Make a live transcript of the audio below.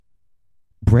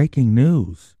breaking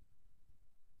news,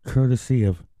 courtesy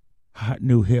of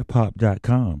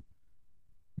hotnewhiphop.com.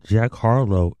 Jack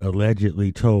Harlow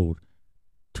allegedly told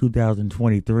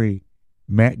 2023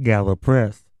 Met Gala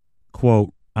Press,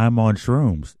 quote, "I'm on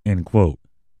shrooms," end quote,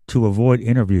 to avoid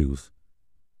interviews.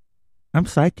 I'm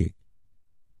psychic.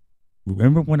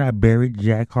 Remember when I buried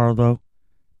Jack Harlow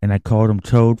and I called him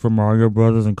Toad from Mario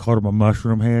Brothers and called him a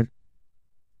mushroom head?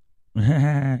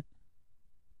 I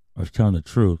was telling the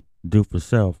truth. Do for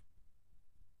self.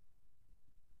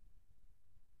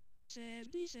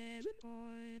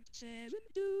 77.7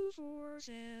 Do4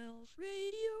 Self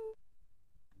Radio.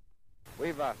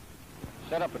 We've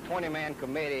set up a 20-man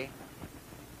committee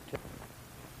to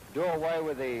do away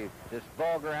with this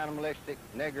vulgar, animalistic,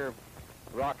 nigger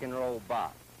rock and roll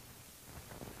bop.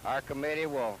 Our committee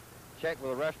will check with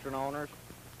the restaurant owners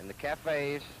and the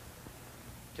cafes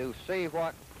to see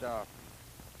what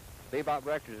bebop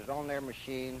records is on their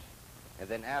machines and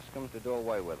then ask them to do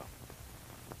away with them.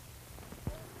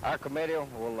 Our committee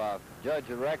will judge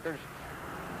the records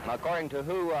according to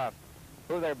who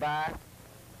they're by.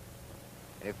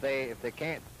 And if they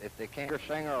can't a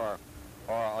singer or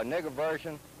a nigger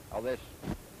version of this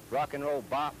rock and roll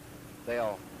bop,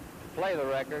 they'll play the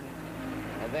record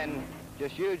and then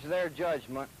just use their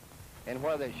judgment in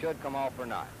whether it should come off or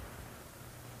not.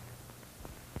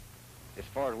 As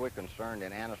far as we're concerned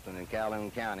in Anniston and Calhoun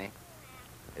County,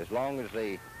 as long as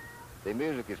the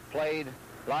music is played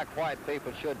like white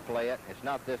people should play it, it's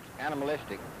not this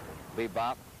animalistic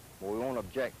bebop, well, we won't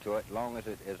object to it as long as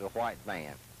it is a white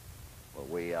band. But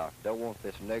we don't want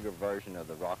this nigger version of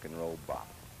the rock and roll bop.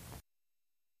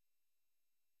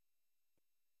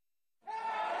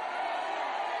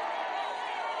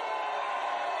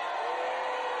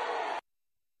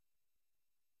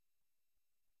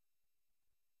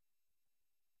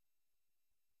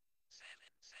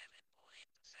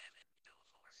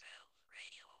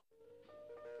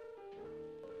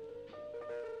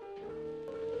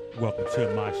 Welcome to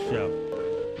my show.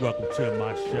 Welcome to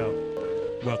my show.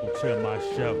 Welcome to my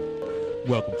show.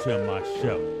 Welcome to my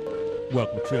show.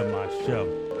 Welcome to my show.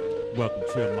 Welcome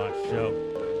to my show.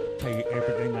 Tell you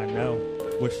everything I know.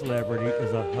 Which celebrity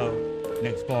is a hoe?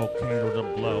 Next volcano to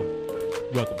blow.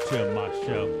 Welcome to my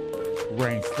show.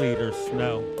 Rain, sleet, or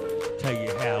snow. Tell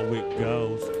you how it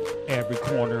goes. Every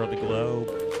corner of the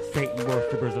globe. Satan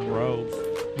worshipers in robes.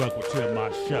 Welcome to my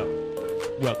show.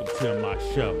 Welcome to my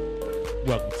show.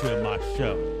 Welcome to my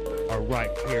show. All right,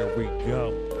 here we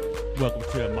go. Welcome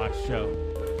to my show.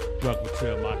 Welcome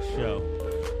to my show.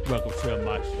 Welcome to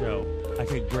my show. I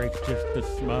take breaks just to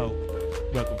smoke.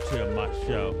 Welcome to my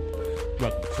show.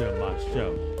 Welcome to my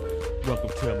show.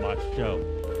 Welcome to my show.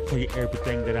 Tell you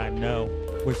everything that I know.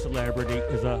 Which celebrity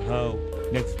is a hoe?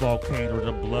 Next volcano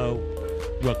to blow.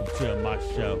 Welcome to my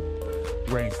show.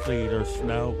 Rain, sleet, or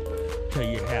snow. Tell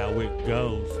you how it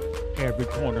goes. Every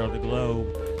corner of the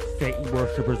globe. Satan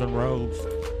worshipers in robes.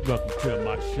 Welcome to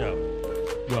my show.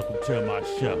 Welcome to my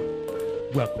show.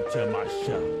 Welcome to my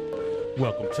show.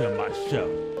 Welcome to my show.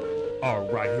 All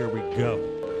right, here we go.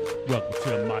 Welcome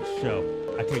to my show.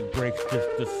 I take breaks just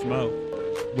to smoke.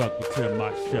 Welcome to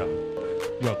my show.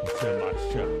 Welcome to my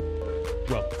show.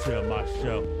 Welcome to my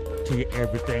show. Tell you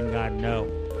everything I know.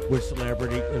 Which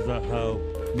celebrity is a hoe?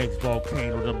 Next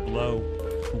volcano to blow.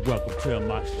 Welcome to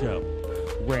my show.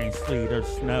 Rain, sleet, or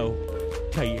snow.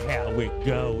 Tell you how it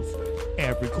goes.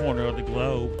 Every corner of the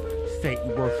globe.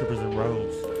 Satan worshipers in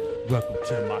robes. Welcome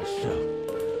to my show.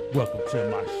 Welcome to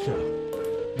my show.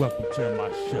 Welcome to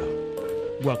my show.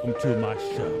 Welcome to my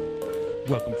show.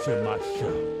 Welcome to my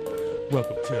show.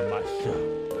 Welcome to my show.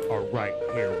 All right,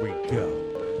 here we go.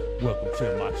 Welcome to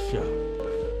my show.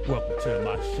 Welcome to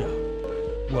my show.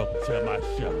 Welcome to my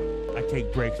show. I take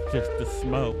breaks just to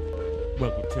smoke.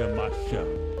 Welcome to my show.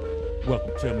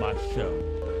 Welcome to my show.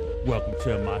 Welcome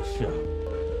to my show.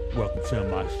 Welcome to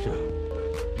my show.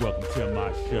 Welcome to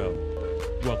my show.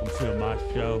 Welcome to my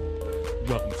show.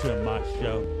 Welcome to my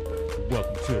show.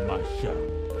 Welcome to my show.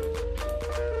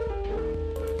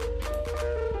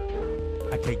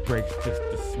 I take breaks just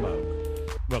to smoke.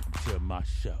 Welcome to my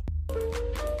show.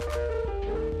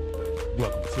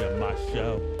 Welcome to my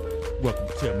show. Welcome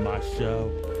to my show.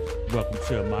 Welcome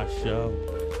to my show.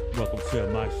 Welcome to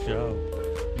my show.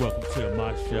 Welcome to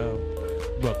my show.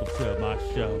 Welcome to my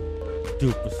show.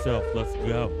 Do for self, let's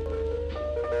go.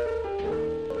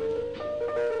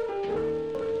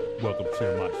 Welcome to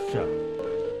my show.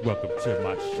 Welcome to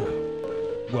my show.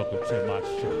 Welcome to my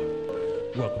show.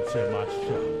 Welcome to my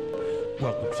show.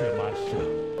 Welcome to my show.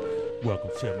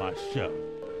 Welcome to my show.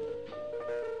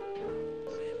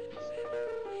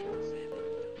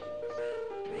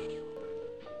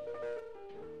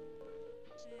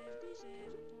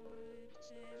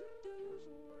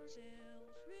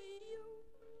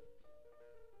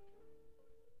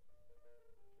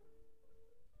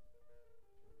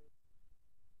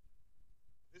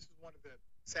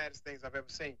 saddest things I've ever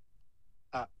seen.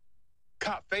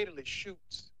 Cop fatally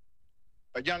shoots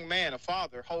a young man, a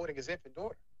father, holding his infant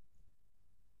daughter.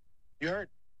 You heard?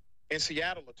 In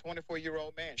Seattle, a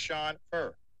 24-year-old man, Sean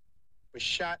Furr, was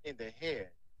shot in the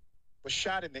head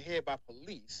by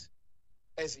police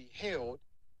as he held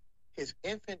his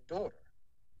infant daughter.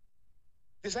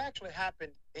 This actually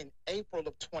happened in April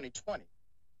of 2020.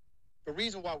 The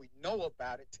reason why we know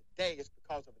about it today is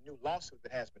because of a new lawsuit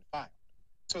that has been filed.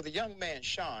 So the young man,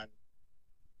 Sean,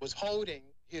 was holding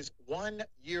his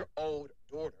 1-year-old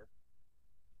daughter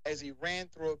as he ran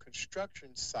through a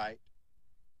construction site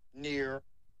near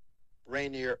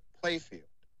Rainier Playfield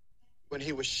when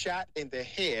he was shot in the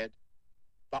head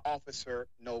by Officer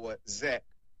Noah Zeck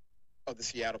of the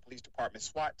Seattle Police Department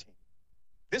SWAT team.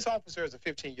 This officer is a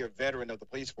 15-year veteran of the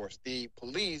police force. The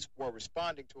police were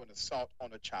responding to an assault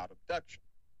on a child abduction.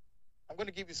 I'm going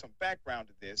to give you some background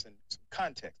to this and some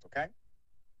context, okay?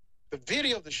 The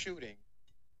video of the shooting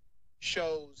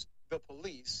shows the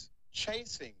police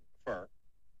chasing Furr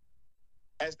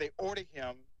as they order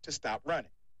him to stop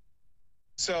running.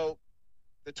 So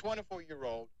the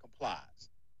 24-year-old complies,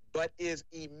 but is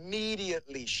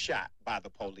immediately shot by the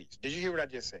police. Did you hear what I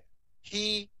just said?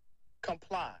 He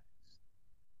complies,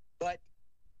 but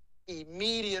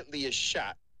immediately is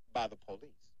shot by the police.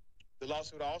 The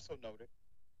lawsuit also noted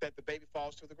that the baby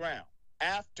falls to the ground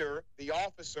after the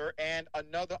officer and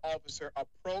another officer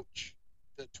approach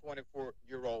the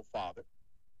 24-year-old father.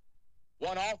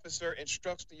 One officer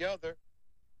instructs the other,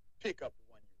 pick up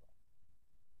the 1-year-old.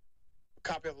 A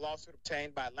copy of the lawsuit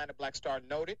obtained by Atlanta Black Star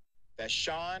noted that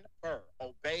Sean Furr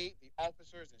obeyed the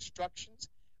officer's instructions,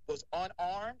 was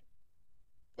unarmed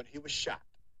when he was shot.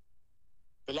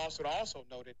 The lawsuit also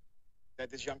noted that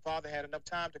this young father had enough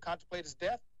time to contemplate his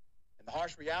death and the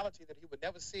harsh reality that he would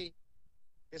never see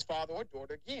his father or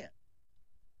daughter again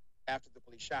after the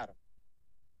police shot him.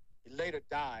 He later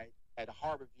died at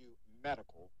Harborview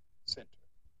Medical Center.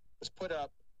 Let's put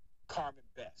up Carmen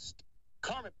Best.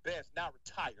 Carmen Best, now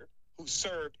retired, who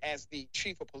served as the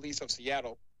chief of police of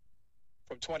Seattle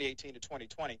from 2018 to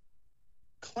 2020,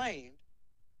 claimed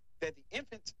that the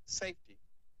infant's safety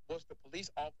was the police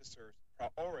officer's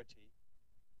priority,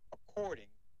 according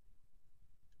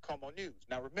to Como News.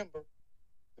 Now remember,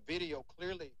 the video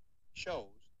clearly shows,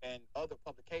 and other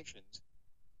publications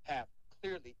have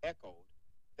clearly echoed,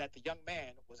 that the young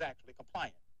man was actually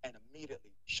compliant and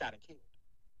immediately shot and killed.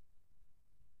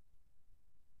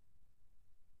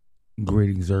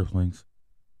 Greetings, Earthlings.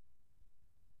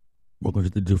 Welcome to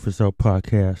the Do4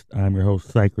 podcast. I'm your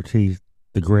host, Psykrates,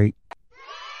 the Great.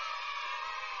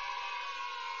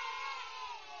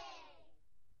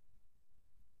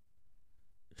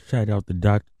 Shout out to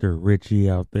Dr. Richie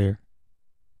out there.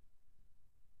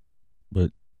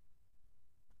 But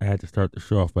I had to start the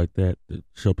show off like that to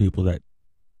show people that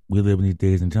we live in these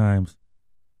days and times.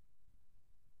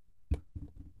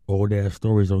 Old ass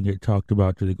stories don't get talked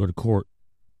about till they go to court.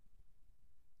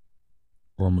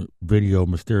 Or a video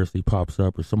mysteriously pops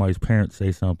up, or somebody's parents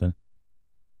say something.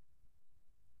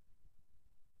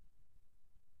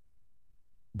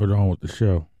 But on with the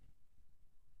show.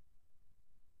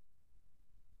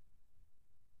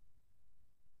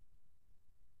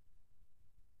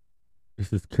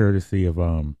 This is courtesy of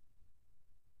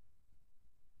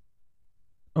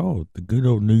the good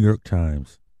old New York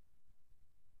Times.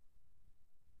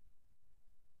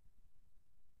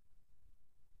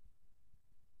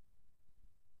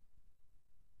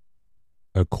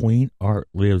 A queen art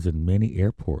lives in many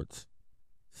airports.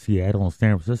 Seattle and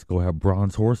San Francisco have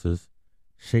bronze horses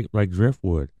shaped like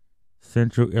driftwood.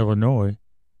 Central Illinois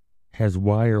has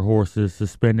wire horses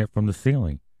suspended from the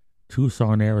ceiling.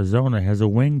 Tucson, Arizona has a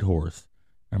winged horse.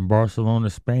 And Barcelona,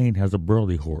 Spain has a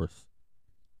burly horse.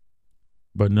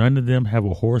 But none of them have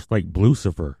a horse like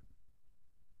Lucifer,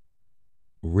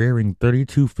 rearing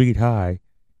 32 feet high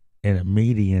in a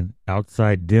median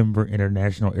outside Denver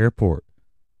International Airport.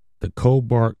 The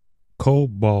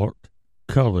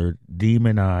cobalt-colored,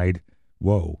 demon-eyed,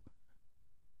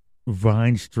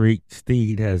 vine-streaked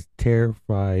steed has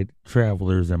terrified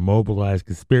travelers and mobilized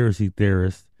conspiracy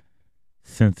theorists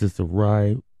since it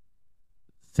arrived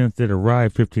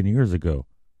 15 years ago.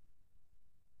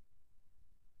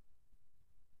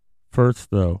 First,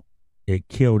 though, it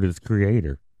killed its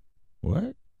creator.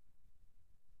 What?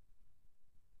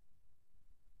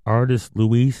 Artist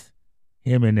Luis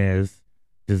Jimenez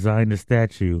designed a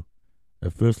statue,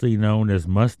 officially known as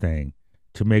Mustang,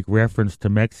 to make reference to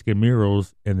Mexican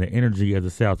murals and the energy of the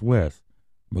Southwest,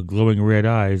 but glowing red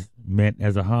eyes meant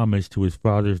as a homage to his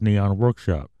father's neon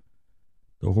workshop.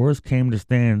 The horse came to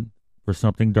stand for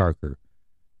something darker.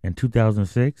 In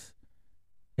 2006,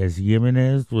 As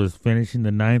Jimenez was finishing the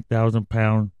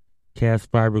 9,000-pound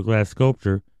cast fiberglass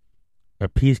sculpture, a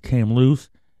piece came loose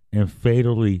and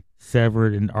fatally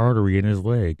severed an artery in his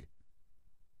leg.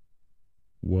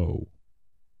 Whoa.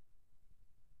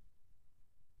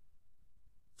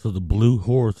 So the blue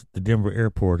horse at the Denver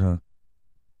airport, huh?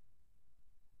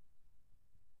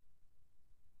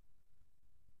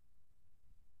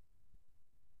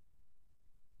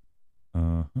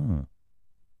 Uh-huh.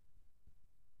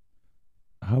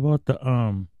 How about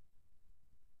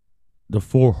the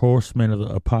four horsemen of the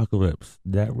apocalypse?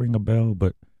 Did that ring a bell?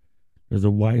 But there's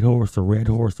a white horse, a red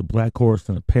horse, a black horse,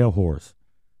 and a pale horse.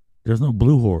 There's no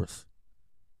blue horse.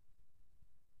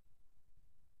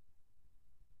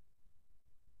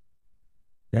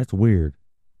 That's weird.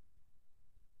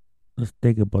 Let's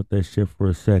think about that shit for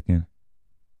a second.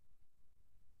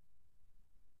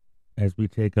 As we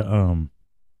take a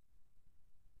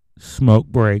smoke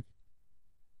break.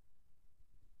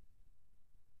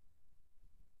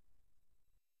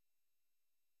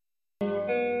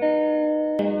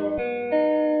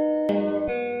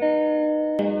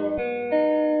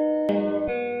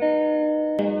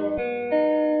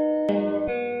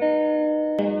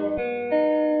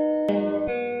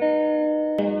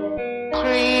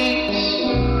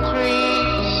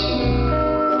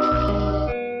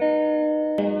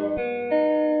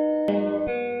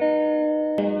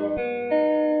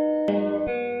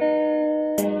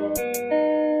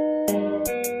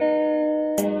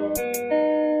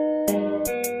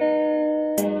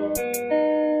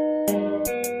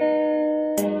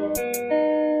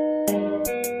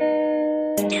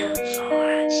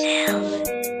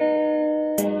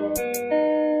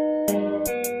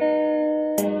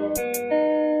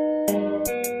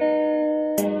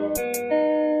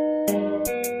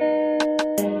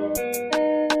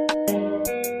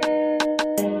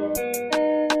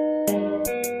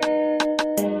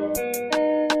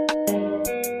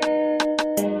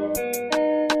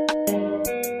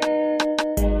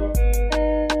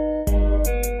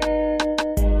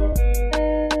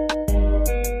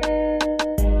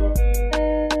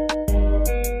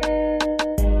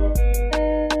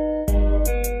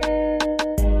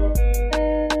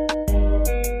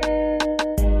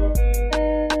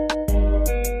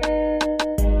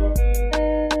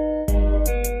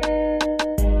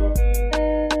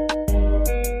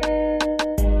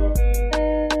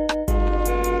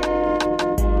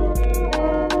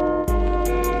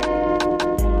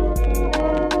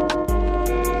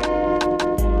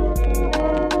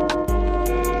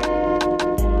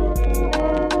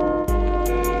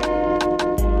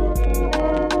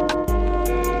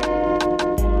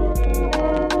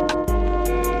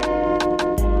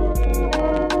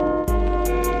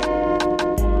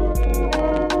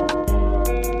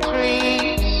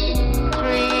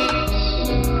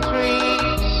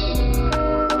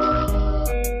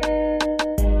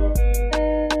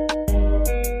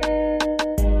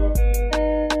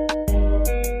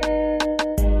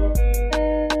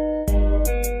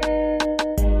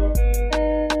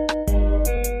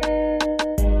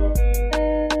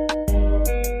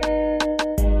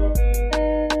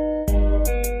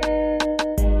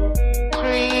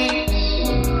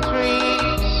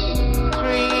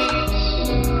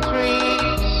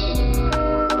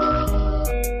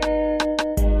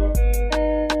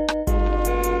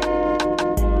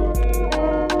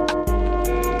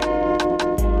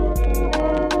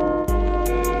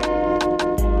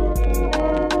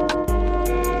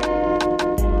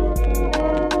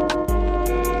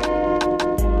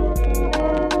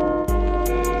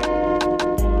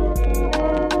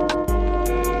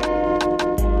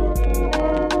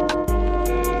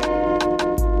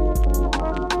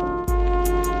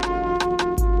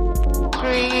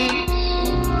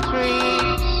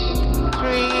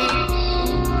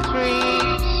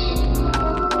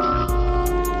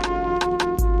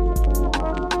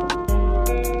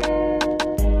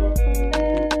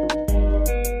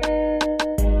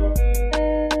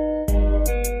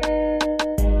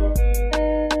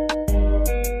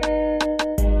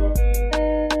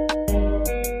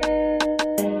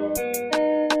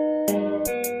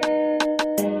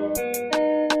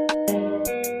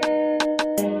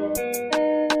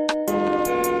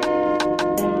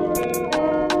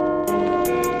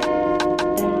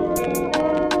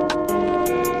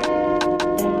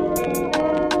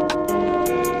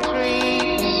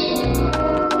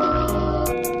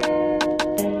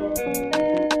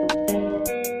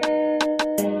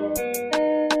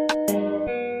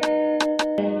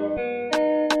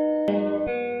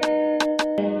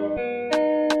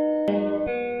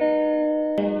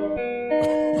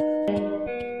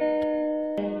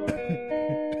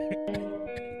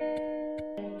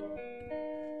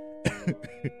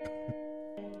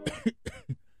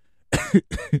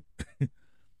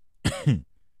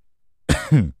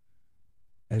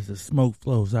 As the smoke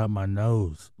flows out my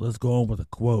nose, let's go on with a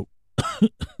quote.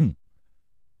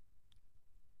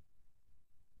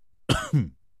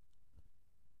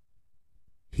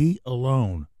 He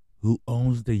alone who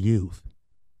owns the youth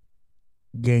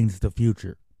gains the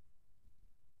future.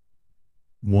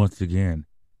 Once again,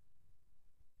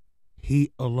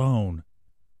 he alone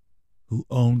who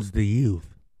owns the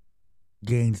youth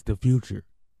gains the future.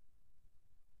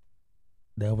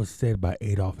 That was said by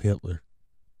Adolf Hitler.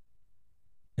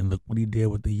 And look what he did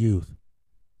with the youth.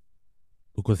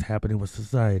 Look what's happening with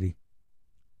society.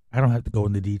 I don't have to go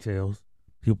into details.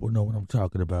 People know what I'm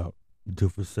talking about. Do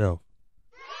for self.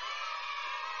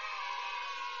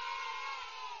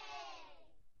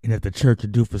 And at the church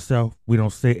of do for self, we don't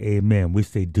say amen. We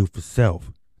say do for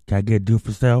self. Can I get do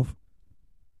for self?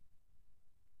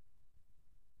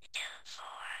 Do for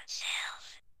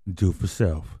self. Do for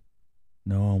self.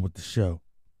 Now on with the show.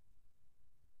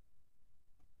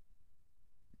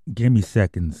 Give me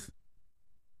seconds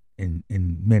and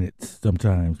minutes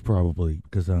sometimes, probably,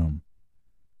 because I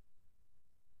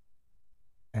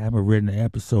haven't written an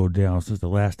episode down since the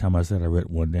last time I said I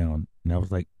wrote one down. And that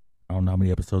was like, I don't know how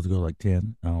many episodes ago, like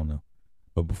 10, I don't know.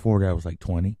 But before that was like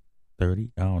 20,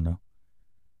 30, I don't know.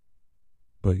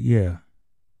 But yeah,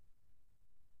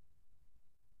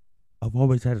 I've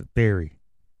always had a theory.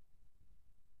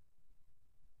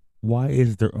 Why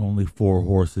is there only 4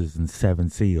 horses and 7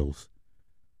 seals?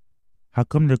 How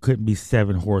come there couldn't be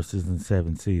 7 horses and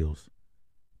 7 seals?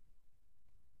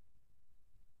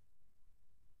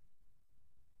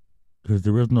 Because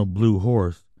there is no blue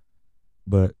horse,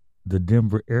 but the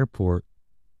Denver airport,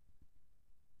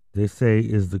 they say,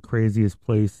 is the craziest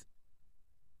place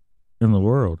in the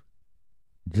world.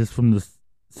 Just from the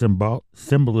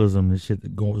symbolism and shit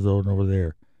that goes on over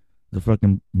there. The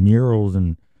fucking murals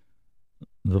and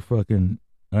the fucking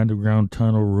underground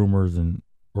tunnel rumors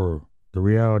or the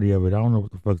reality of it. I don't know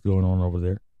what the fuck's going on over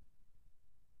there.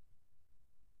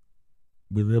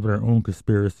 We live in our own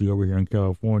conspiracy over here in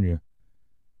California.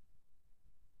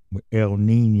 With El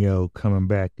Nino coming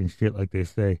back and shit like they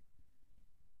say.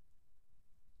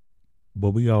 But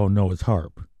we all know it's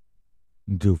HARP.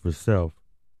 Do for self.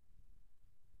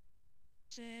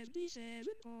 77.7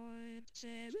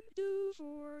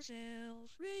 Do4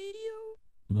 Self Radio.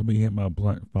 Let me hit my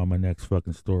blunt and find my next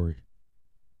fucking story.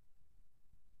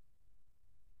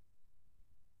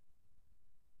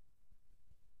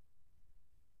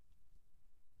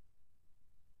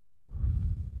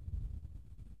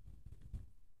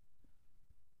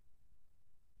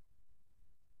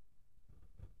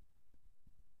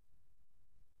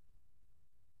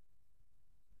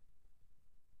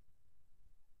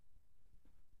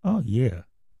 Oh, yeah.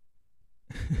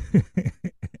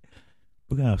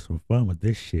 We're gonna have some fun with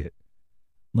this shit.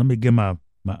 Let me get my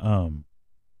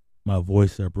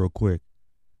voice up real quick.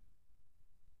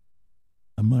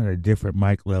 I'm on a different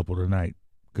mic level tonight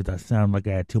because I sound like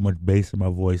I had too much bass in my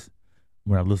voice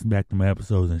when I listen back to my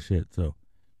episodes and shit. So,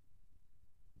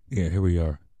 yeah, here we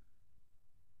are.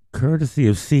 Courtesy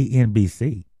of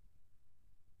CNBC.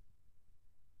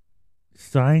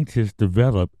 Scientists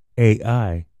develop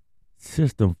AI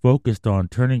system focused on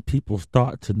turning people's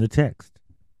thoughts into text.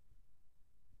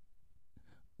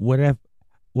 What have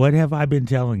I been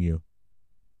telling you?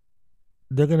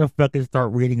 They're gonna fucking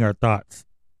start reading our thoughts.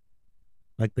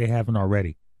 Like they haven't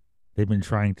already. They've been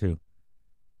trying to.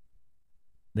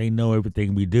 They know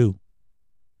everything we do.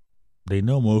 They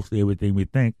know mostly everything we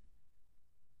think.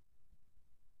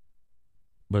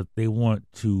 But they want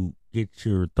to get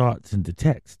your thoughts into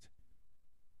text.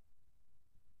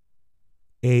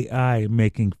 AI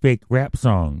making fake rap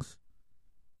songs.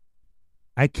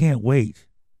 I can't wait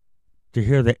to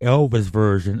hear the Elvis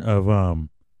version of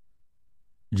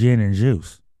Gin and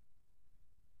Juice.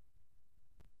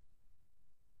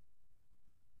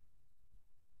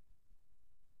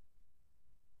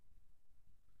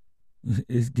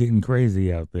 It's getting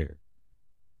crazy out there.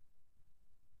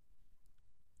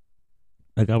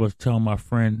 Like I was telling my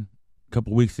friend a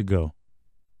couple weeks ago,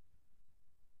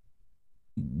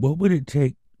 what would it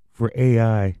take for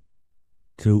AI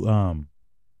to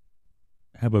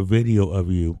have a video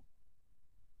of you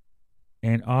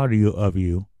and audio of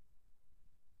you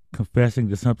confessing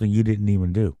to something you didn't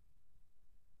even do?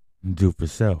 Do for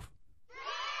self.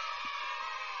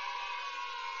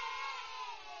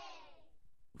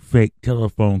 Fake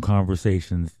telephone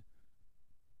conversations.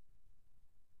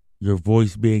 Your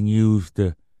voice being used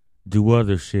to do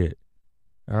other shit.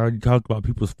 I already talked about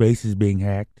people's faces being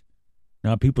hacked.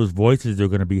 Now people's voices are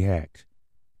going to be hacked.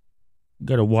 You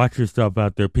got to watch yourself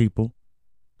out there, people.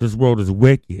 This world is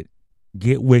wicked.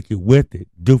 Get wicked with it.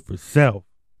 Do for self.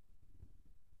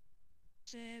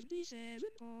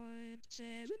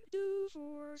 77.7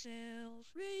 Do4 Self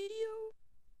Radio.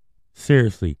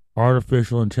 Seriously,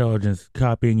 artificial intelligence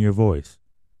copying your voice.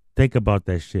 Think about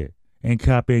that shit. And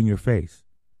copying your face.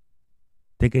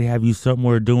 They could have you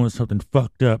somewhere doing something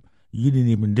fucked up you didn't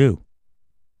even do.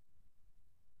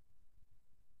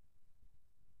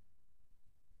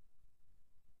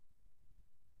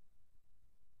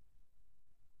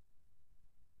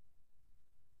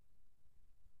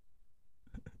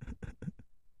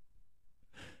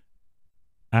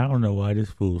 I don't know why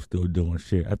this fool's still doing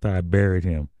shit. I thought I buried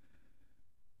him.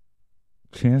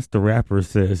 Chance the Rapper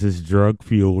says his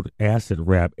drug-fueled acid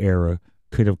rap era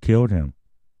could have killed him.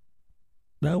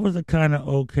 That was a kind of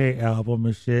okay album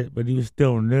and shit, but he was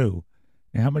still new.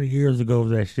 And how many years ago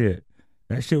was that shit?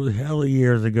 That shit was hella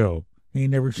years ago. He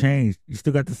ain't never changed. You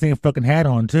still got the same fucking hat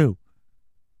on, too.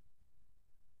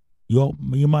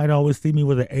 You might always see me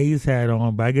with an A's hat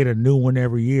on, but I get a new one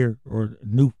every year, or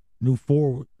new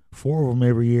four of them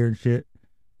every year and shit.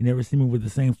 You never see me with the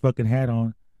same fucking hat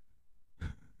on.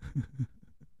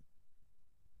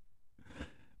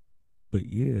 But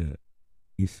yeah,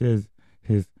 he says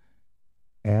his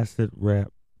acid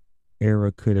rap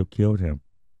era could have killed him.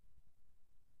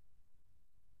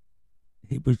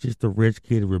 He was just a rich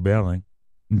kid rebelling,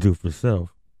 do for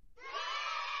self.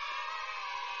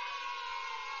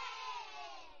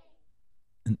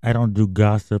 And I don't do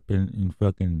gossip and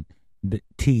fucking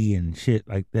tea and shit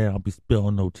like that. I don't be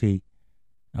spilling no tea.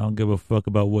 I don't give a fuck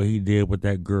about what he did with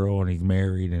that girl and he's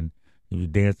married and he was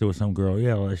dancing with some girl.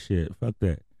 Yeah, all that shit. Fuck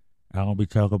that. I don't be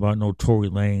talking about no Tory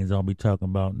Lanez. I don't be talking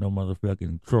about no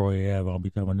motherfucking Troy Ave. I don't be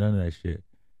talking about none of that shit.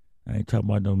 I ain't talking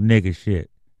about no nigga shit.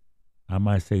 I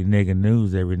might say nigga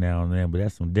news every now and then, but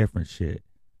that's some different shit.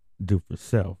 Do for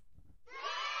self.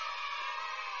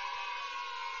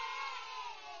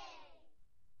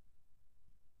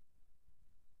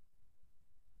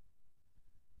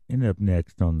 And up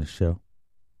next on the show,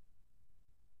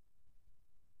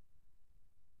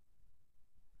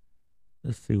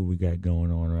 let's see what we got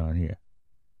going on around here.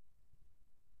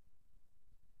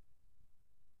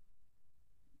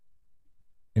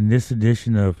 In this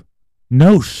edition of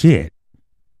No Shit,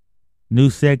 new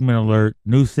segment alert.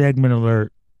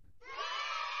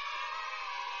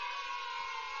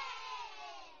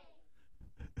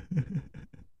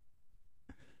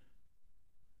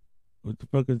 What the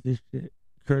fuck is this shit?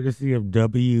 Courtesy of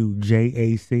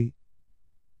WJAC.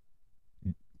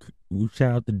 We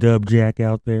shout out to Dub Jack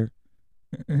out there.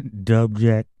 Dub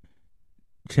Jack,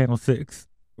 Channel 6,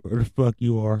 where the fuck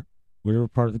you are, whatever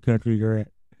part of the country you're at.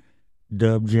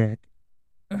 Dub Jack.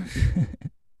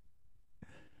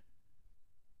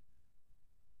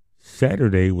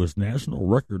 Saturday was National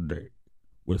Record Day,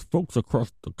 with folks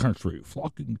across the country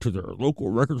flocking to their local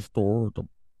record store to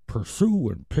pursue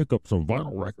and pick up some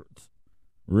vinyl records.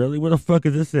 Really? Where the fuck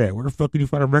is this at? Where the fuck can you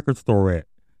find a record store at?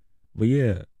 But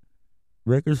yeah,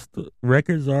 records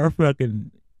are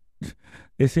fucking...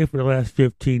 They say for the last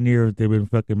 15 years they've been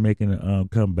fucking making a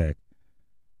comeback.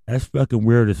 That's fucking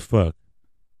weird as fuck.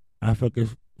 I fucking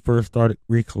first started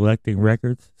recollecting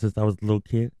records since I was a little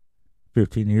kid,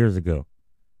 15 years ago.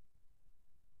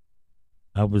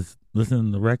 I was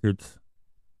listening to records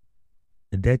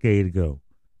a decade ago.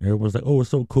 Everyone's like, oh, it's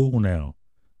so cool now.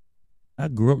 I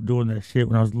grew up doing that shit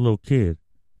when I was a little kid.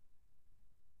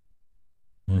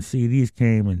 When CDs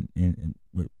came and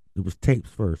it was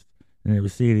tapes first. And there were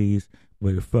CDs,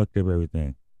 but it fucked up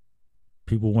everything.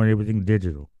 People want everything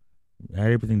digital. Not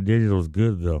everything digital is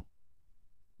good, though.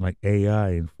 Like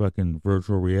AI and fucking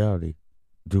virtual reality.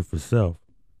 Do for self.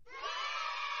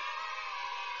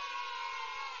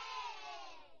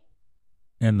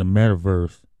 And the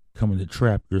metaverse coming to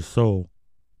trap your soul.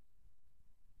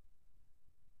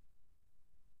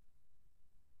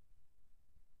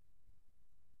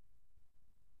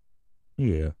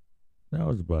 Yeah, that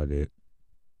was about it.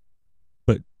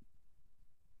 But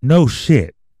no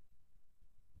shit.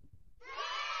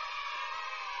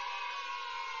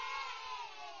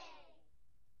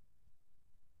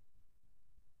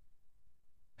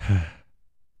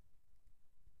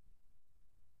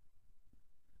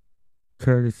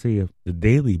 Courtesy of the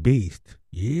Daily Beast.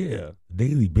 Yeah,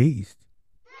 Daily Beast.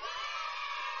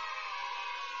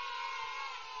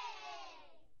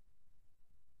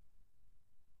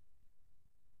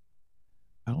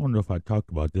 I don't know if I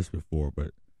talked about this before,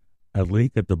 but a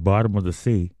leak at the bottom of the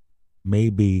sea may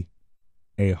be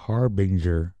a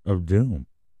harbinger of doom.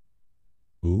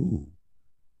 Ooh.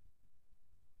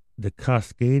 The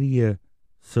Cascadia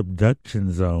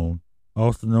subduction zone,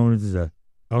 also known as the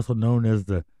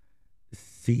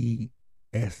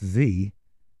CSZ,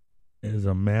 is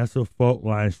a massive fault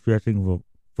line stretching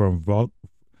from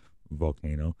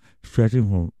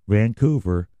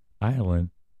Vancouver Island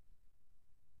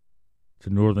to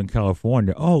Northern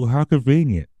California. Oh, how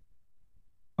convenient.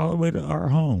 All the way to our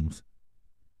homes.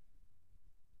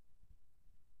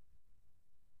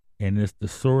 And it's the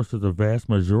source of the vast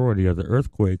majority of the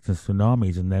earthquakes and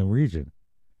tsunamis in that region.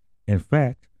 In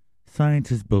fact,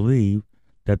 scientists believe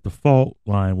that the fault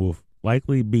line will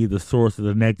likely be the source of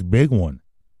the next big one.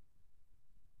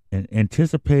 An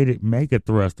anticipated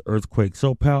megathrust earthquake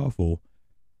so powerful,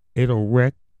 it'll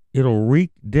wreak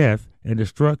death and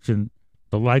destruction,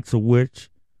 the likes of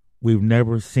which we've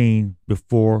never seen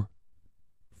before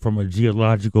from a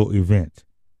geological event.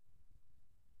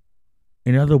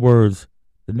 In other words,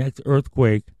 the next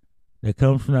earthquake that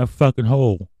comes from that fucking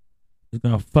hole is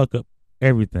going to fuck up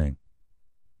everything.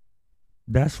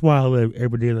 That's why I live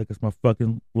every day like it's my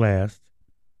fucking last.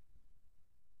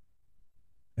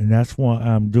 And that's why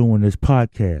I'm doing this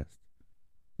podcast.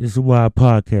 This is why I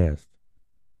podcast.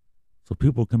 So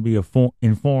people can be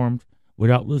informed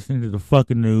without listening to the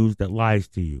fucking news that lies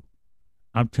to you.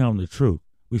 I'm telling the truth.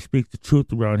 We speak the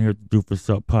truth around here at the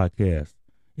Do4 podcast.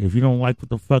 If you don't like what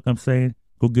the fuck I'm saying,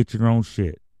 go get your own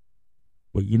shit.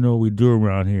 But you know what we do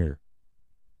around here.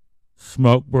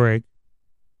 Smoke break.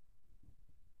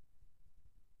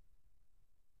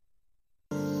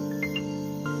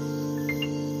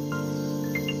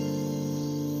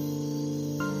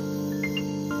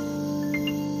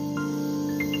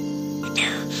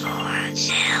 Do4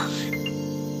 self.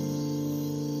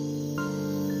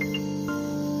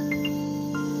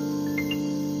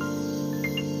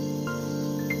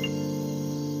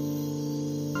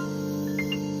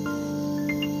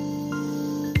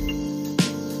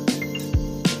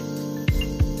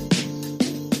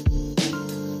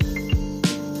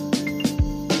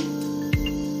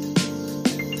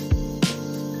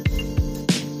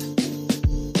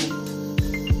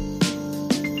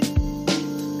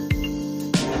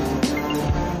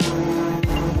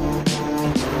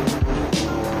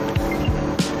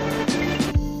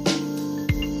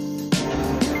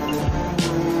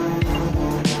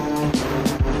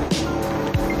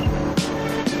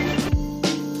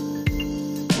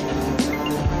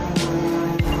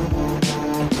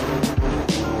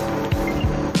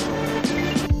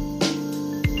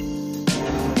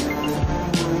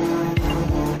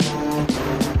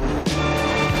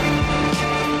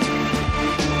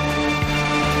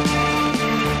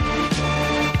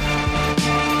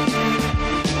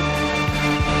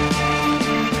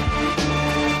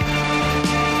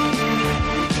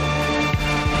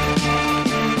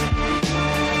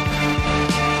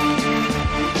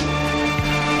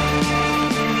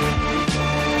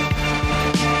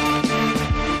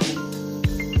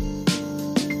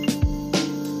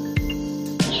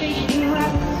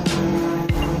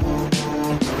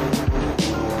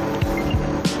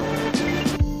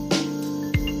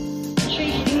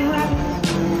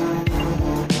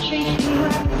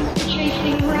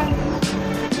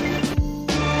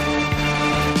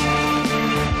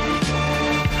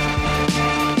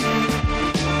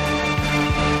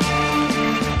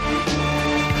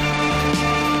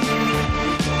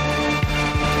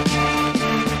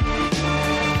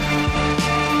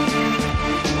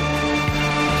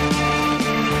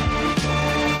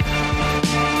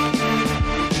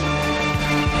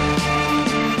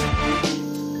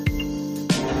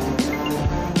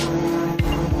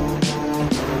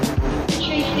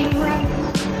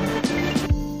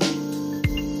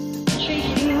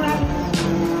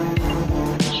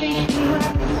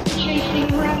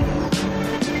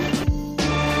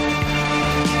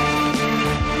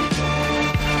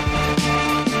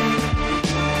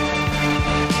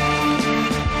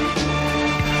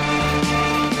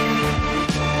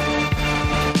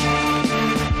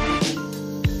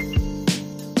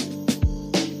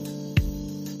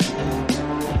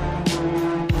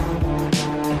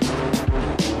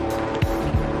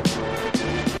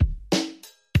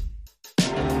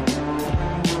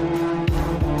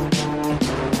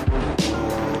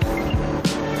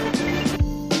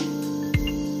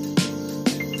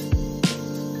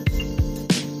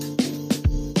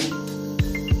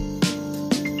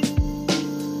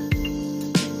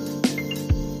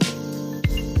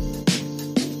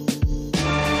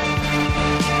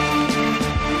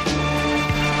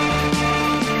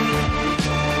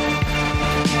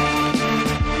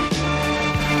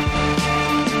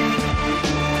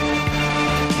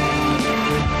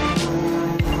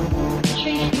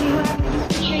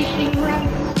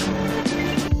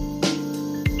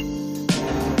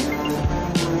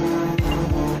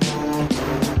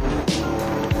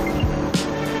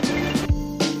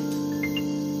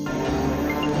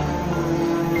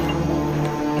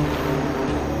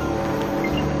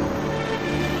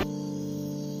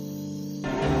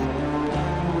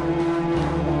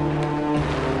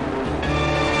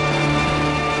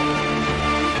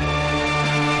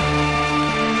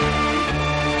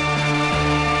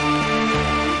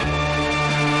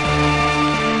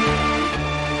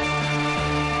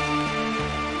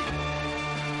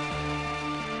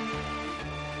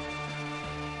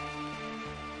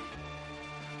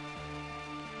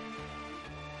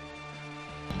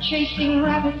 chasing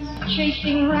rabbits,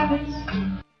 chasing rabbits,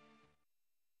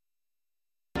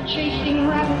 chasing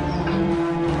rabbits.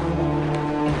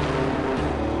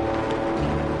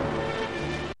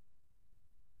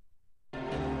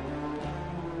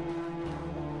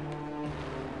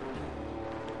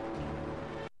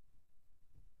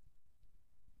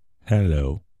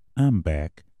 Hello, I'm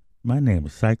back. My name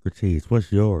is Psykrates.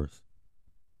 What's yours?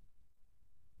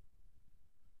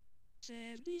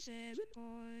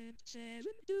 77.7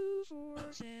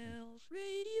 Do4 Self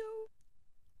Radio.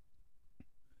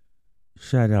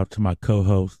 Shout out to my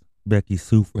co-host, Becky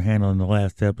Sue, for handling the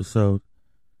last episode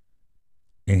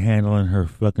and handling her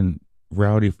fucking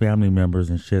rowdy family members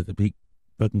and shit that be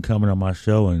fucking coming on my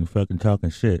show and fucking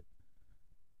talking shit.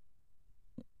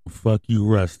 Fuck you,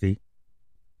 Rusty.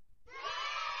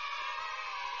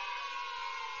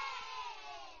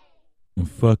 And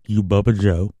fuck you, Bubba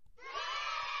Joe.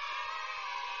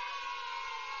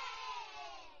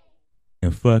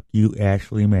 And fuck you,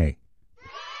 Ashley May.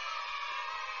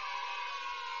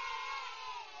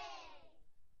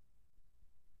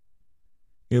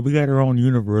 Yeah, we got our own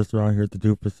universe around here at the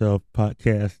Do4 Self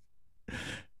podcast.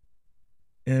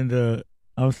 And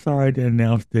I'm sorry to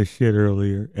announce this shit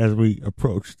earlier as we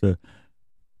approach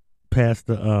past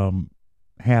the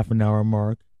half an hour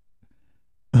mark.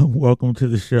 Welcome to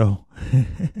the show.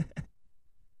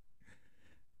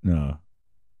 No.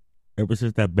 Ever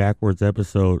since that backwards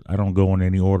episode, I don't go in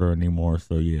any order anymore,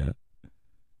 so yeah.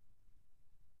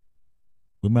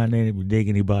 We might not even dig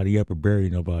anybody up or bury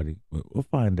nobody, but we'll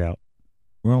find out.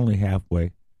 We're only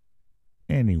halfway.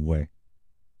 Anyway.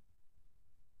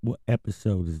 What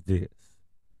episode is this?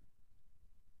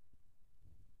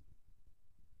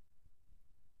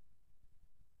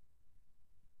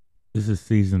 This is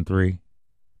season 3.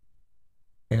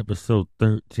 Episode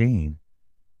 13.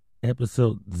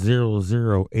 Episode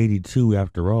 0082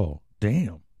 after all.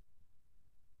 Damn.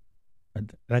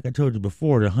 Like I told you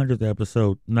before, the 100th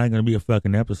episode not going to be a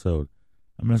fucking episode.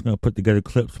 I'm just going to put together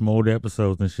clips from old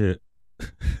episodes and shit.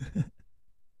 It's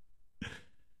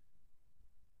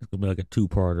going to be like a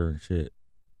 2-parter and shit.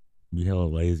 Be hella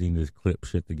lazy and just clip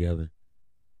shit together.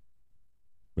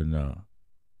 But no.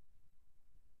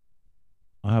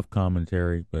 I'll have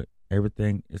commentary, but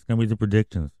everything, it's going to be the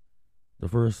predictions. The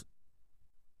first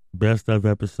best of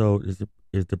episode is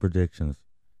the predictions.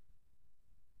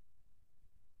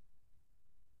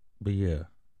 But yeah,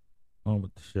 on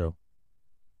with the show.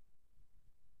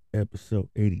 Episode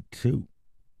 82.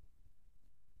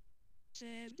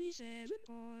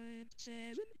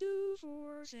 77.7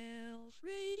 Do4 Self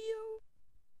Radio.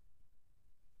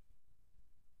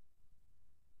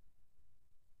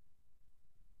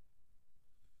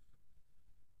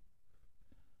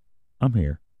 I'm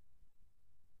here.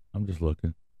 I'm just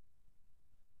looking.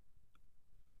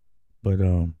 But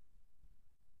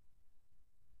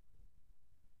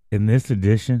in this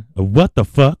edition of What the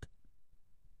Fuck,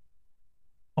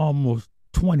 almost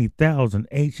 20,000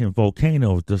 ancient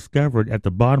volcanoes discovered at the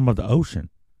bottom of the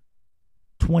ocean.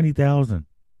 20,000.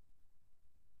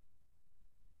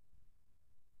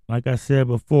 Like I said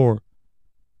before,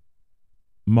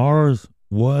 Mars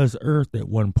was Earth at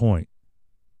one point.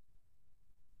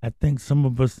 I think some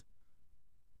of us,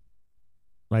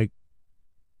 like,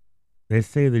 they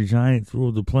say the giants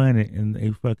ruled the planet and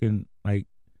they fucking, like,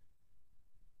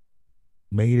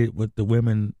 made it with the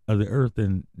women of the earth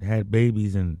and had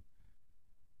babies and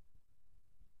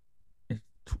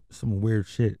some weird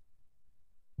shit.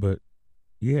 But,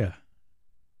 yeah.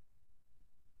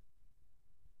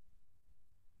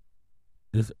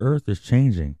 This earth is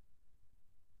changing.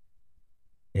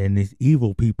 And these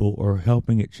evil people are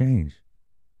helping it change.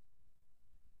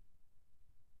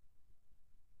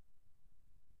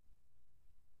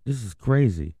 This is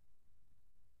crazy.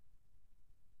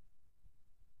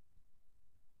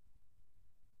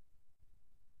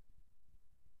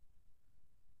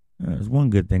 There's one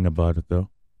good thing about it,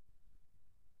 though.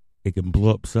 It can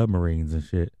blow up submarines and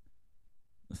shit.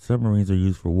 Submarines are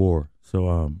used for war, so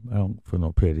I don't feel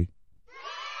no pity.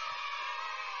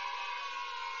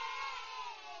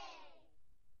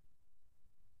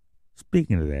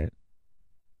 Speaking of that,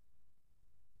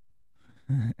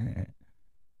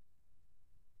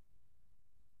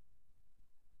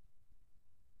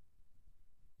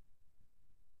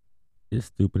 this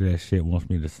stupid ass shit wants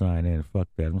me to sign in. Fuck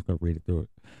that. I'm just gonna read it through it.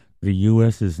 The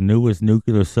U.S.'s newest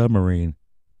nuclear submarine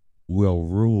will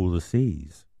rule the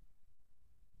seas.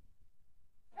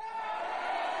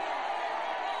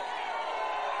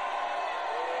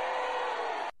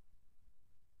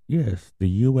 Yes, the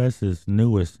U.S.'s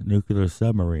newest nuclear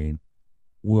submarine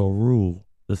will rule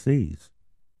the seas.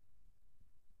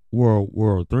 World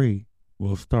War III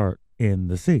will start in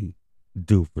the sea.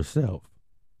 Do for self.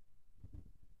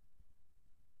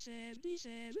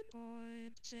 77.7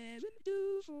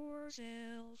 Do4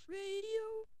 Self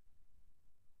Radio.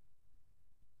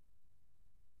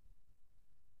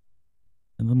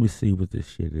 And let me see what this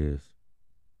shit is.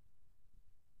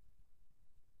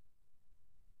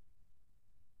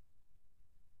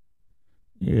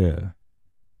 Yeah.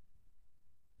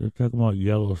 They're talking about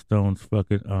Yellowstone's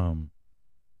fucking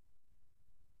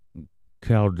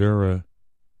caldera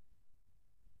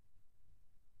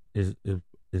is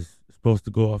supposed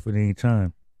to go off at any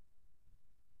time.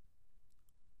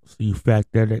 So you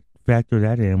factor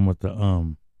that in with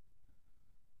the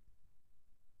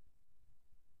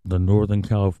Northern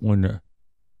California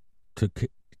to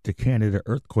Canada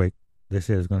earthquake they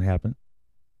said is going to happen,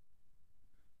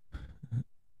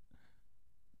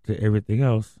 to everything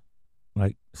else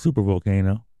like super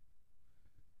volcano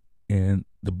and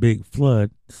the big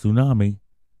flood tsunami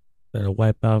that'll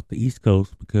wipe out the East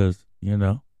Coast because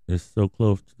it's so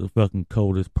close to the fucking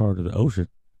coldest part of the ocean.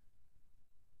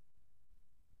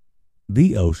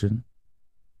 The ocean.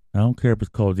 I don't care if it's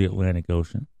called the Atlantic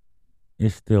Ocean.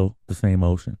 It's still the same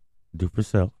ocean. Do for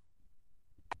self.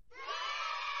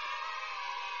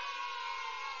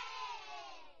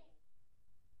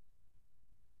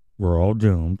 We're all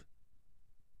doomed.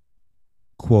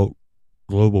 Quote,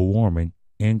 global warming,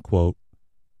 end quote,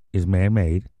 is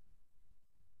man-made.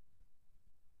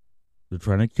 They're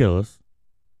trying to kill us.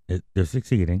 They're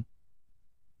succeeding.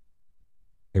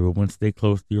 Everyone stay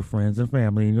close to your friends and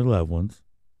family and your loved ones.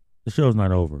 The show's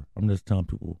not over. I'm just telling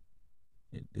people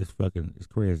it's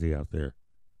crazy out there.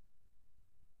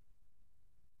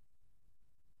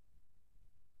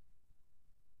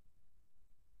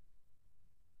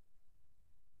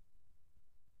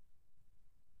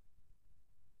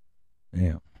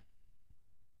 Damn.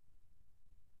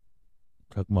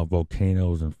 Talking about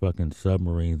volcanoes and fucking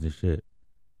submarines and shit.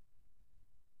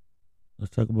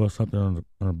 Let's talk about something on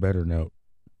a better note.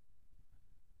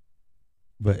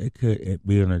 But it could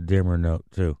be on a dimmer note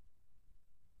too.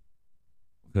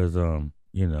 Because,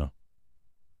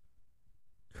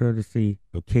 courtesy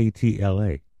of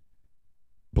KTLA,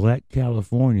 Black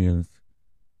Californians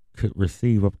could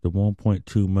receive up to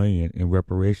 $1.2 million in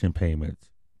reparation payments,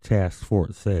 task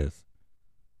force says.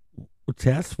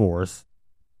 Task force?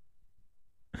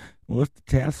 What's the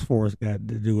task force got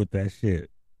to do with that shit?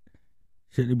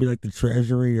 Shouldn't it be like the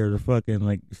Treasury or the fucking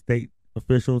like state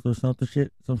officials or some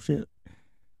shit?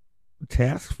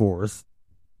 Task force?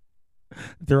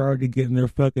 They're already getting their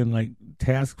fucking like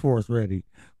task force ready.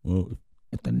 Well,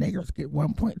 if the niggers get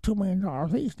 $1.2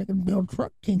 million each, they can build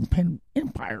truck kingpin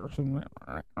empires.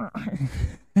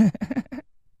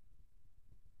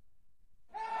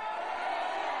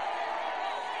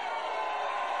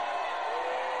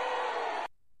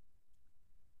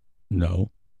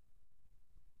 No.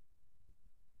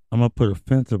 I'm going to put a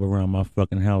fence up around my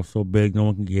fucking house so big no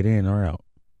one can get in or out.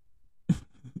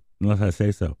 Unless I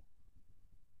say so.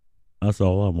 That's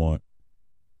all I want.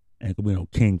 Ain't gonna be no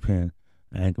kingpin.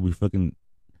 I ain't gonna be fucking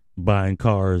buying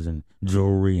cars and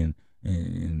jewelry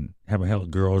and having hella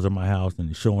girls in my house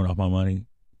and showing off my money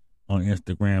on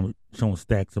Instagram, showing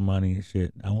stacks of money and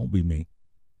shit. I won't be me.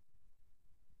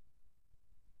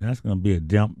 That's gonna be a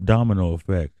domino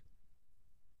effect.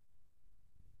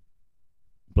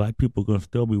 Black people gonna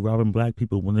still be robbing black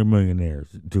people when they're millionaires.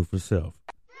 Do for self.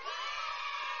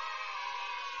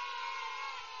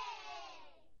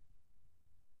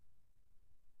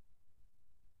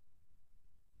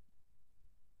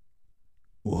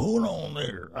 Well, hold on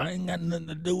there. I ain't got nothing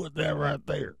to do with that right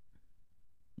there.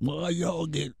 Why y'all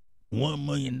get $1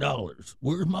 million?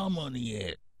 Where's my money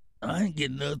at? I ain't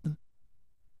getting nothing.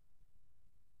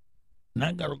 And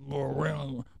I gotta go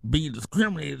around being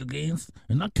discriminated against,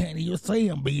 and I can't even say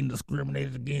I'm being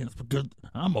discriminated against because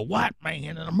I'm a white man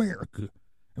in America.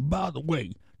 And by the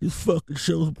way, this fucking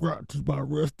show's brought to you by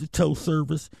Rusty Tow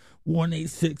Service,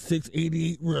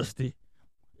 1-866-88-RUSTY.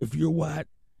 If you're white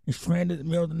and stranded in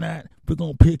the middle of the night, we're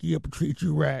gonna pick you up and treat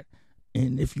you right.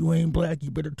 And if you ain't black,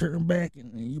 you better turn back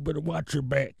and you better watch your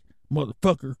back,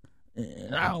 motherfucker.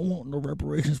 And I don't want no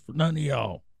reparations for none of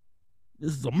y'all.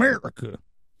 This is America.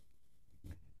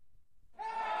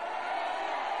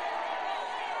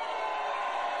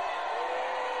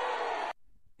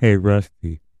 Hey,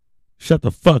 Rusty, shut the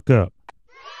fuck up.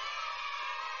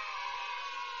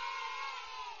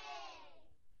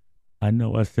 I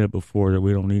know I said before that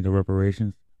we don't need the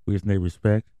reparations. We just need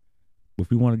respect. But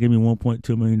if you want to give me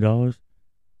 $1.2 million,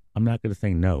 I'm not going to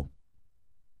say no.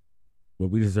 But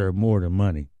we deserve more than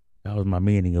money. That was my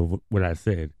meaning of what I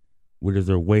said. We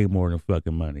deserve way more than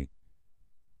fucking money.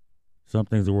 Some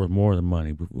things are worth more than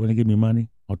money. But if you want to give me money,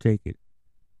 I'll take it.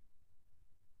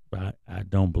 But I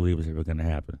don't believe it's ever going to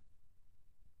happen.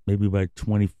 Maybe by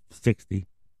 2060.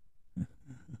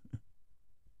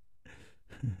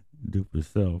 Do for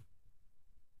self.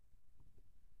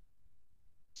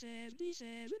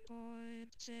 77.7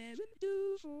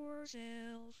 Do4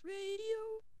 Self Radio.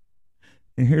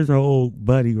 And here's our old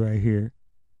buddy right here.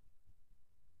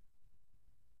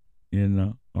 You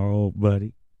know, our old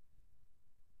buddy.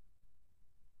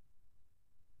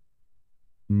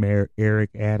 Mayor Eric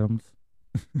Adams.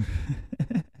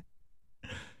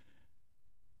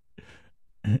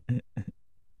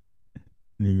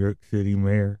 New York City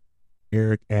Mayor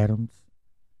Eric Adams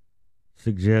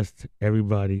suggests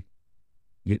everybody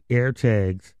get air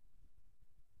tags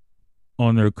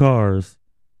on their cars,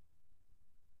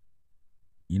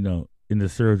 you know, in the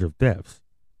surge of thefts.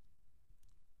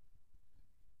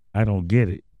 I don't get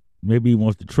it. Maybe he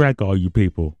wants to track all you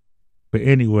people. But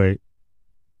anyway,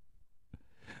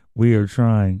 we are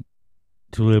trying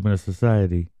to live in a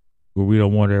society where we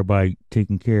don't want everybody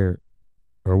taking care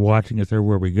or watching us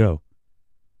everywhere we go.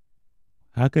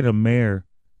 How could a mayor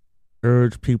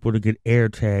urge people to get air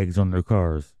tags on their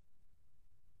cars?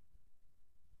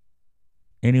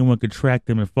 Anyone could track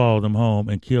them and follow them home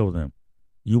and kill them.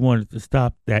 You wanted to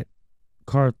stop that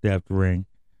car theft ring,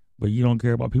 but you don't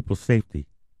care about people's safety.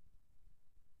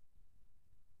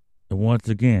 And once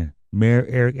again, Mayor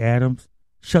Eric Adams,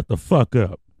 shut the fuck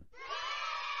up.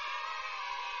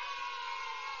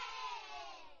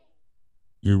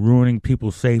 You're ruining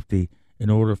people's safety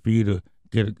in order for you to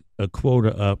get a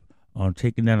quota up on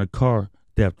taking down a car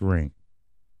theft ring.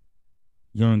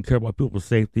 You don't care about people's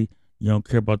safety. You don't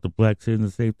care about the black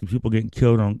citizens' safety. People getting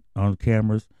killed on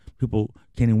cameras. People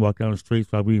can't even walk down the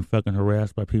streets while being fucking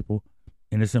harassed by people.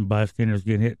 Innocent bystanders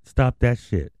getting hit. Stop that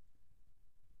shit.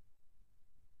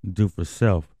 Do for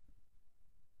self.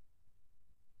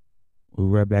 We'll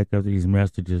be right back after these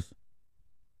messages.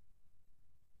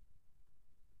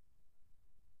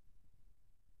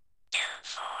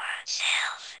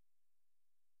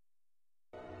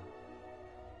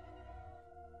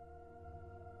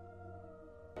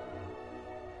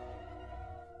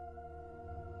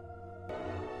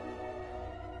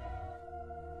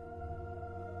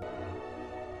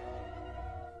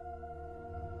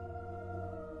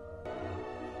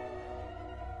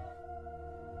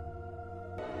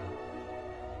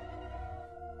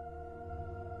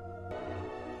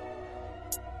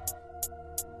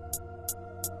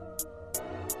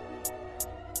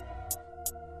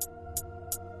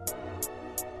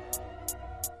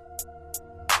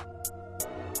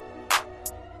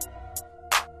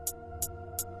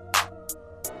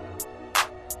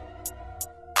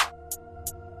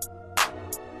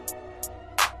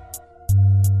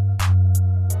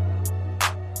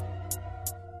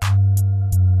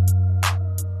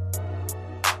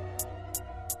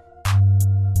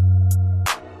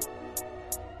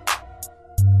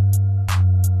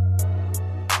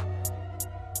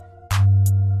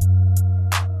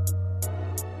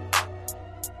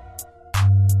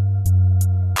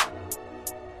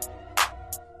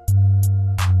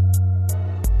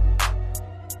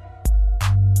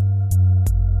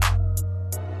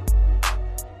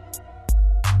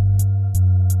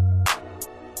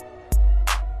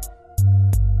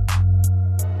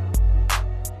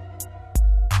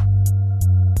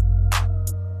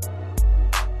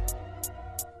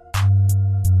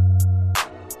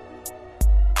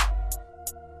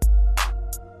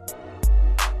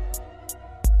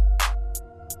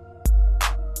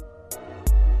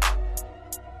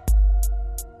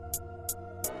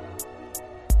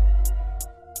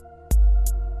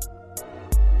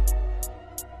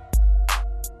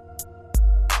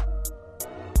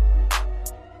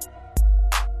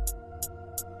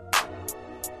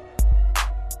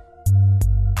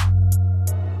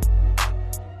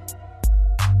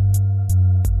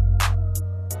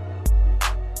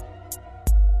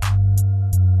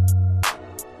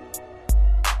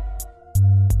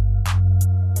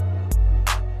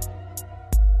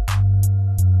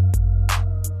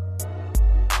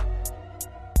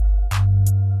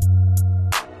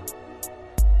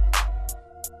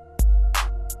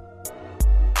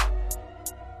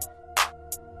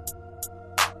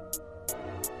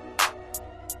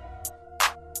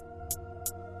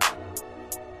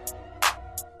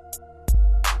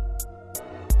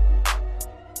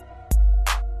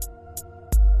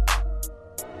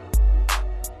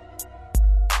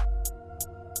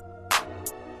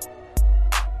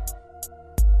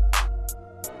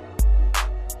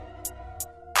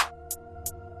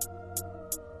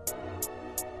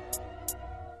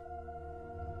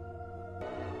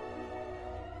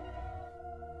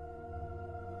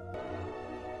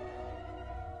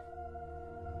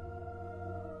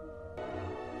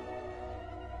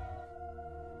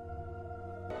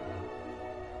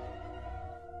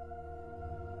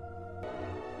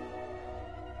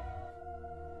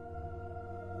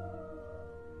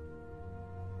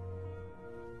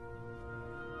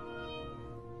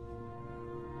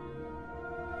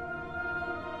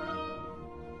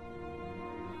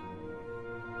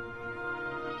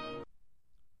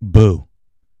 Boo.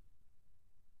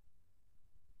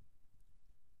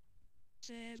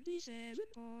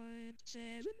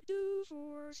 77.7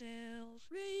 Do4 Self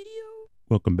Radio.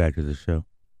 Welcome back to the show.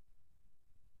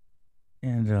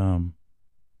 And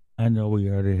I know we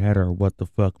already had our what the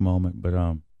fuck moment, but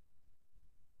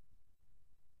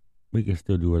we can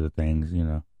still do other things, you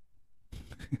know.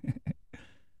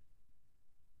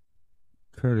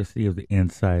 Courtesy of the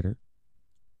Insider.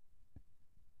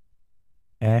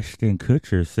 Ashton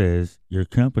Kutcher says your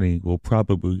company will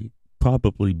probably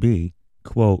be,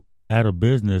 quote, out of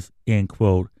business, end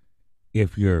quote,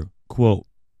 if you're, quote,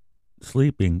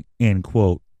 sleeping, end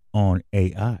quote, on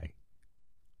AI.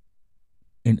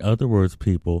 In other words,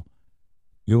 people,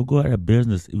 you'll go out of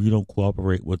business if you don't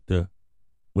cooperate with the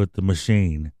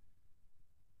machine,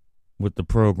 with the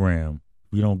program.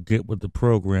 If you don't get with the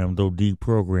program, they'll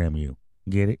deprogram you.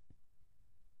 Get it?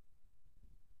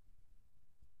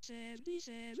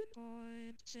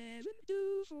 77.7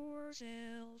 Do4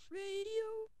 Self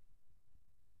Radio.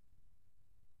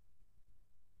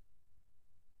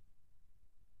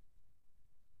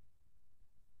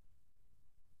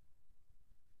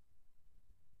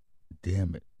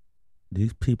 Damn it.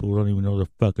 These people don't even know they're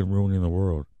fucking ruining the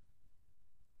world.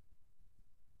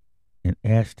 And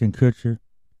Ashton Kutcher,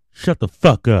 shut the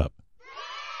fuck up.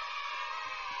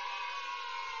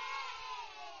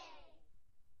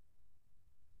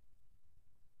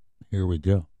 Here we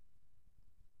go.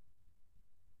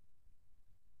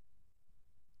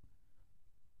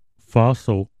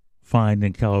 Fossil find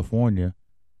in California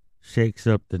shakes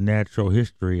up the natural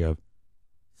history of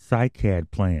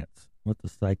cycad plants. What's a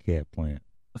cycad plant?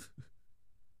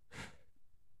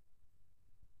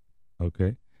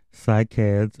 Okay.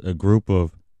 Cycads, a group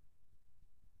of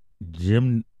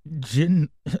I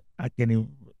can't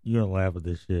even, you're gonna laugh at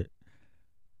this shit.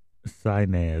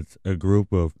 Cynads, a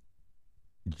group of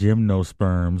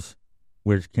gymnosperms,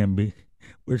 which can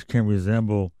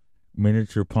resemble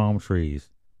miniature palm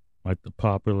trees, like the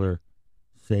popular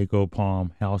sago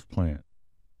palm houseplant,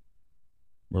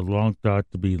 were long thought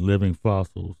to be living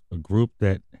fossils, a group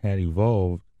that had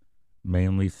evolved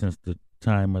mainly since the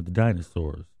time of the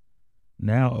dinosaurs.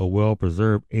 Now a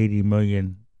well-preserved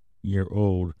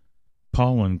 80-million-year-old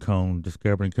pollen cone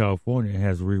discovered in California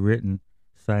has rewritten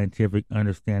scientific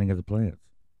understanding of the plants.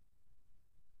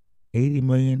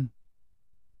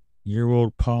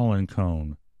 80-million-year-old pollen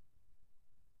cone.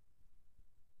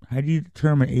 How do you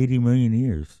determine 80 million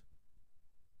years?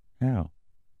 How?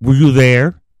 Were you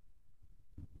there?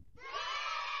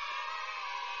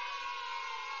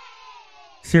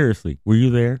 Seriously, were you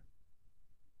there?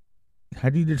 How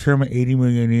do you determine 80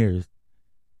 million years?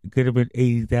 It could have been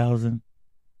 80,000.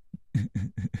 It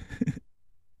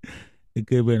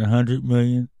could have been 100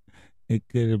 million. It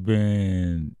could have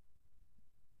been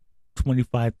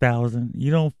 25,000.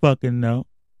 You don't fucking know.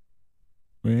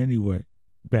 But anyway,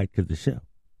 back to the show.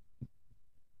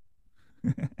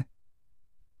 77.7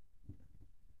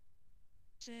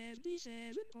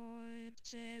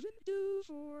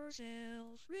 Do4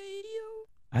 Self Radio.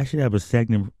 I should have a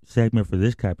segment for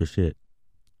this type of shit.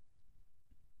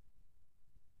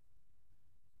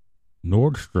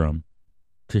 Nordstrom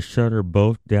to shutter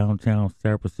both downtown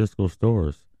San Francisco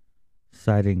stores,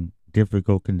 citing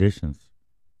difficult conditions.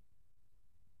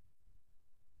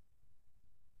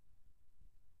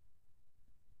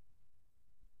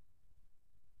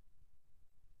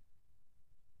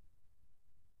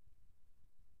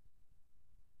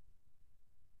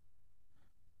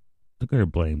 They're going to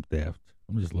blame theft.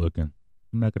 I'm just looking.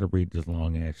 I'm not going to read this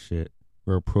long ass shit.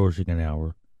 We're approaching an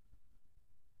hour.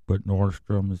 But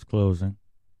Nordstrom is closing.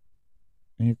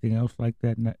 Anything else like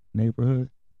that in that neighborhood?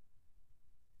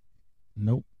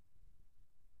 Nope.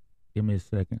 Give me a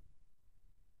second.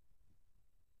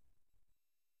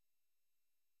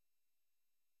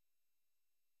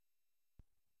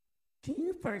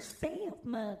 Do for self,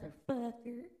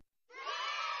 motherfucker.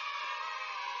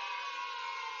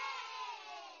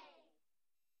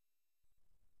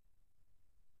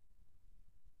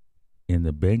 In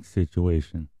the bank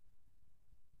situation,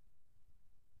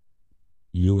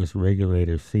 U.S.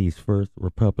 regulators seize First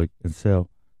Republic and sell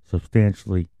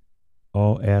substantially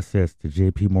all assets to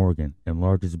J.P. Morgan, and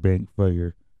largest bank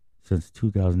failure since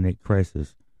 2008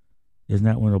 crisis. Isn't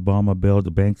that when Obama bailed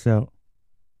the banks out?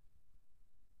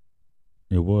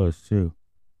 It was, too.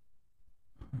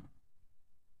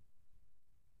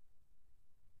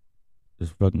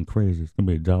 It's fucking crazy. It's going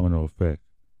to be a domino effect.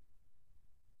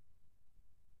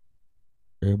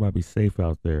 Everybody be safe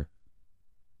out there.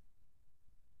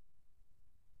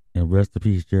 And rest in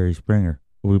peace, Jerry Springer.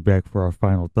 We'll be back for our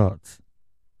final thoughts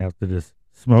after this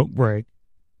smoke break.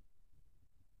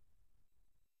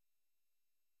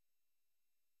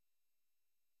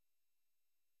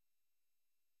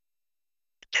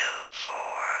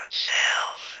 Do4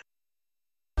 self.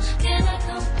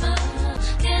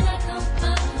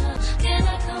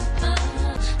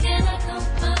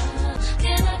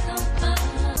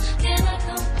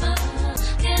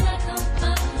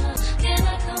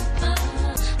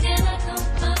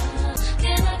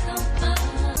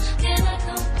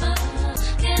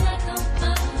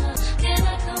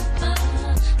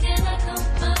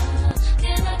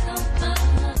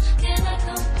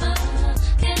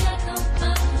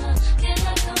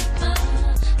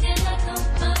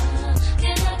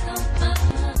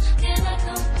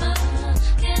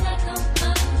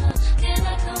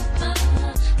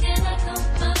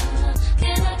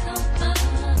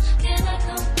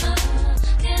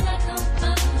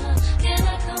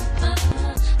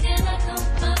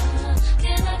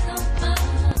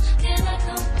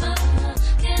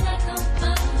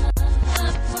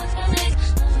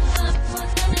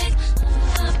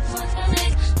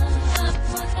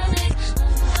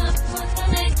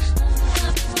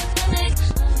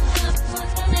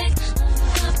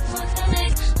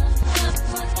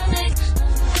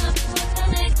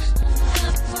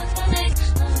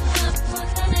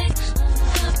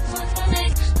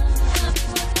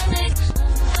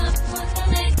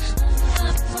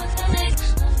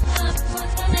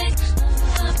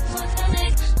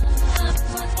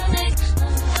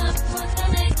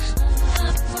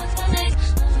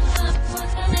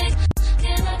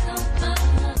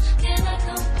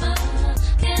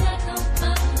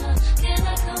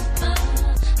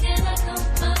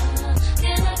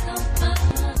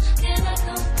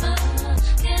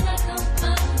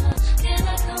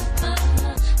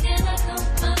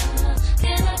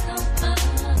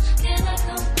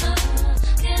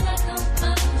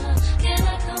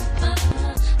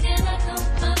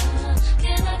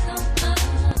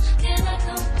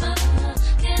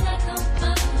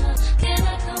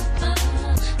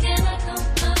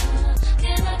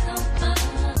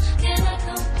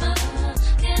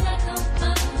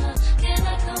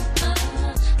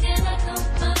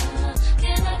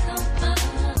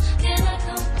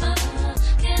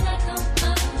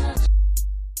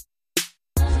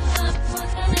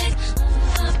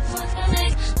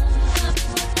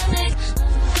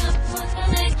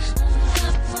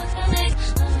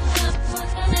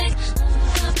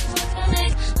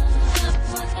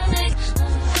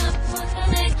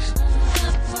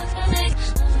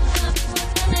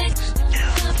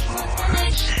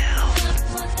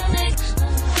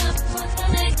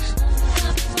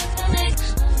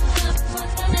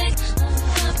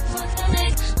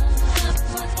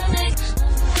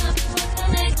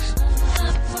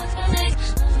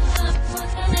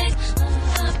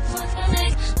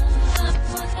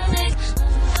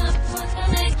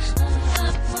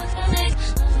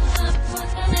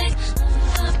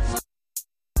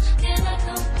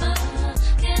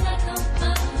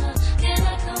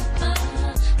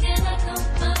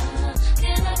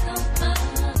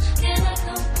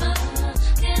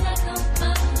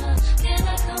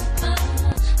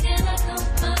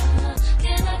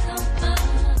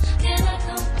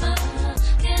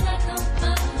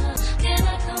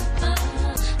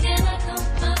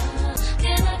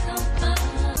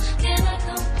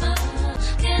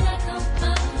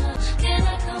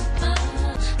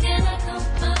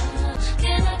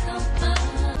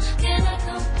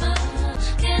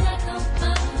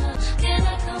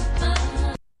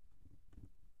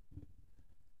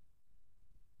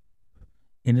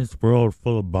 In this world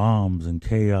full of bombs and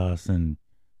chaos and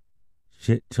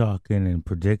shit talking and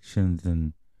predictions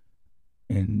and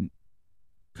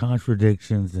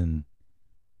contradictions and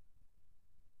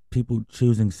people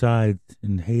choosing sides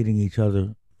and hating each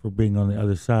other for being on the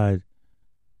other side,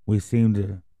 we seem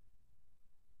to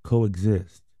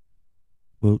coexist.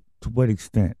 Well, to what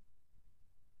extent?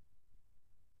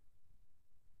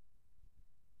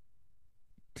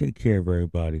 Take care of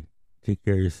everybody. Take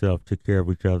care of yourself. Take care of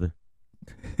each other.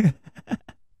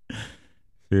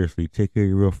 Seriously, take care of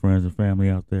your real friends and family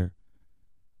out there.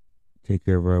 Take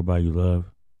care of everybody you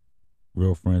love.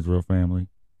 Real friends, real family.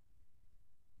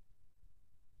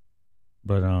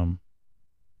 But,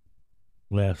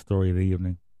 last story of the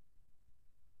evening.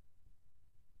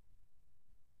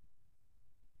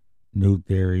 New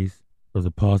theories of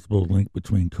the possible link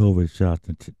between COVID shots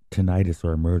and tinnitus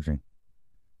are emerging,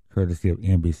 courtesy of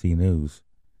NBC News.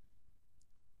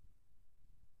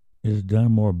 It has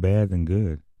done more bad than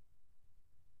good.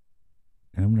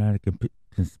 And I'm not a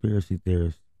conspiracy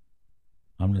theorist.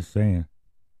 I'm just saying.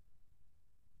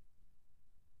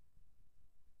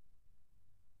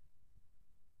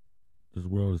 This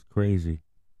world is crazy.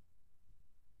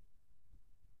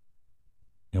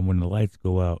 And when the lights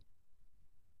go out,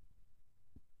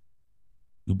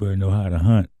 You better know how to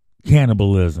hunt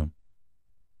cannibalism.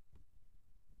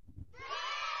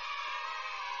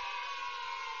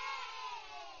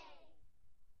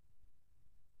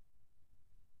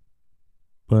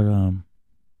 But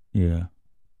yeah,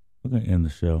 we're gonna end the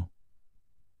show.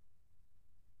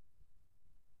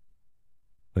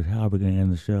 But how are we gonna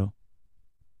end the show?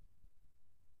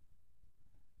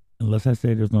 Unless I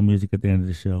say there's no music at the end of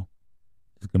the show.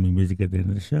 There's gonna be music at the end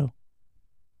of the show.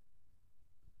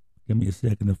 Give me a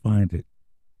second to find it.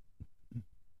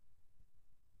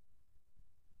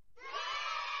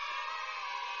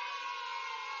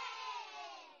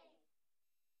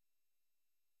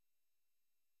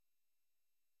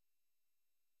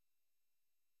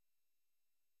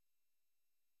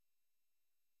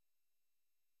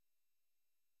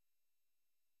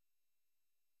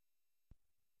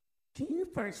 Do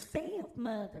for self,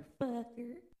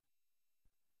 motherfucker.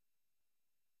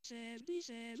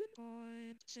 77.7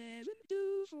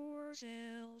 Do4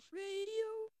 Self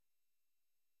Radio.